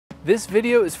This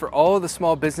video is for all of the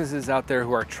small businesses out there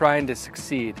who are trying to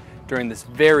succeed during this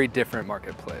very different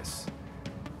marketplace.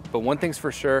 But one thing's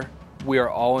for sure, we are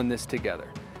all in this together.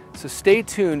 So stay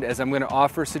tuned as I'm going to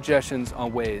offer suggestions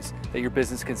on ways that your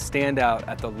business can stand out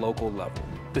at the local level.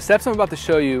 The steps I'm about to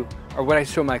show you are what I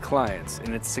show my clients,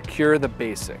 and it's secure the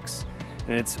basics.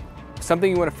 And it's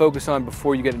something you want to focus on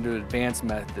before you get into advanced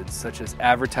methods such as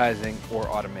advertising or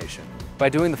automation. By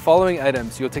doing the following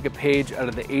items, you'll take a page out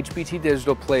of the HBT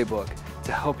Digital Playbook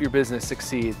to help your business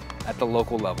succeed at the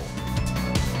local level.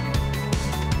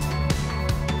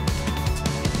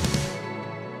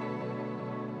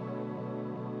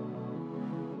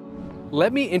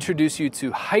 Let me introduce you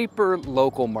to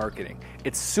hyper-local marketing.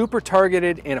 It's super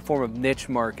targeted and a form of niche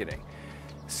marketing.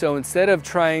 So instead of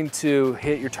trying to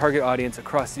hit your target audience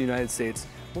across the United States,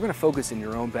 we're going to focus in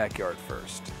your own backyard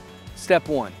first. Step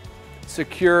 1,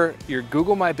 secure your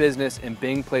Google My Business and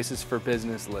Bing Places for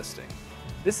Business listing.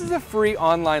 This is a free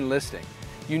online listing.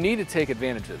 You need to take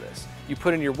advantage of this. You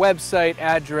put in your website,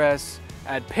 address,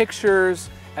 add pictures,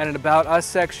 add an About Us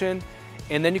section,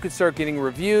 and then you can start getting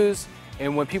reviews.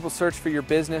 And when people search for your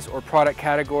business or product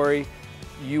category,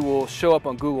 you will show up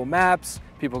on Google Maps,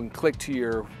 people can click to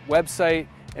your website,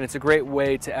 and it's a great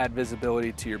way to add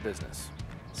visibility to your business.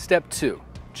 Step 2,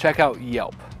 check out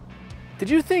Yelp. Did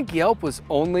you think Yelp was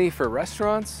only for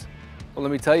restaurants? Well,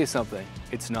 let me tell you something,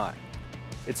 it's not.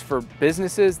 It's for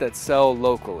businesses that sell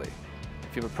locally.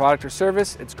 If you have a product or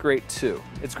service, it's great too.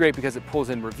 It's great because it pulls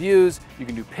in reviews, you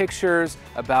can do pictures,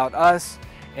 About Us,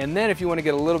 and then if you want to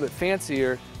get a little bit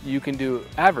fancier, you can do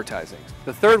advertising.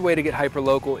 The third way to get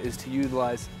hyperlocal is to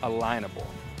utilize Alignable.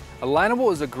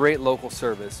 Alignable is a great local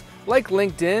service, like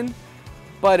LinkedIn,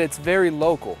 but it's very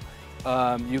local.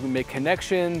 You can make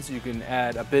connections, you can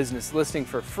add a business listing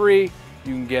for free,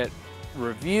 you can get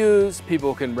reviews,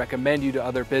 people can recommend you to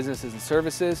other businesses and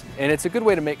services, and it's a good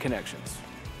way to make connections.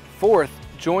 Fourth,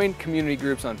 join community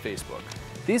groups on Facebook.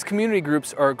 These community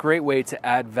groups are a great way to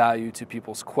add value to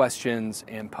people's questions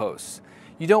and posts.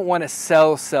 You don't want to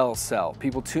sell.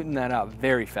 People tune that out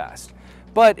very fast.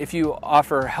 But if you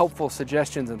offer helpful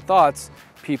suggestions and thoughts,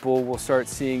 people will start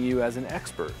seeing you as an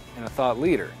expert and a thought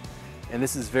leader. And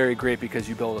this is very great because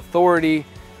you build authority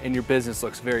and your business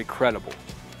looks very credible.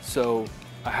 So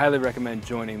I highly recommend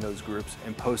joining those groups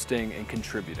and posting and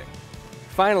contributing.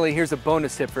 Finally, here's a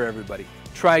bonus tip for everybody.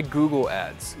 Try Google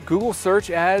Ads. Google search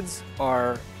ads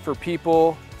are for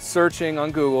people searching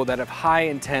on Google that have high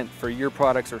intent for your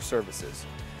products or services.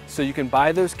 So you can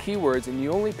buy those keywords and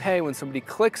you only pay when somebody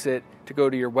clicks it to go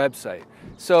to your website.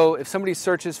 So if somebody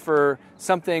searches for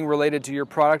something related to your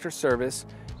product or service,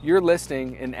 your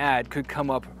listing and ad could come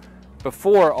up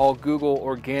before all Google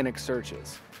organic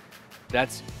searches.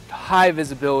 That's high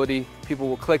visibility. People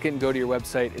will click it and go to your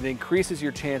website. It increases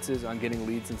your chances on getting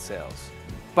leads and sales.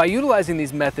 By utilizing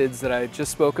these methods that I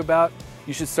just spoke about,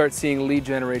 you should start seeing lead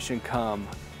generation come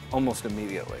almost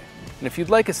immediately. And if you'd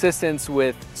like assistance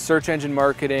with search engine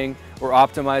marketing or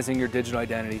optimizing your digital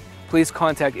identity, please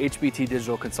contact HBT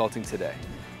Digital Consulting today.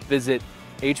 Visit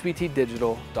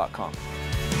hbtdigital.com.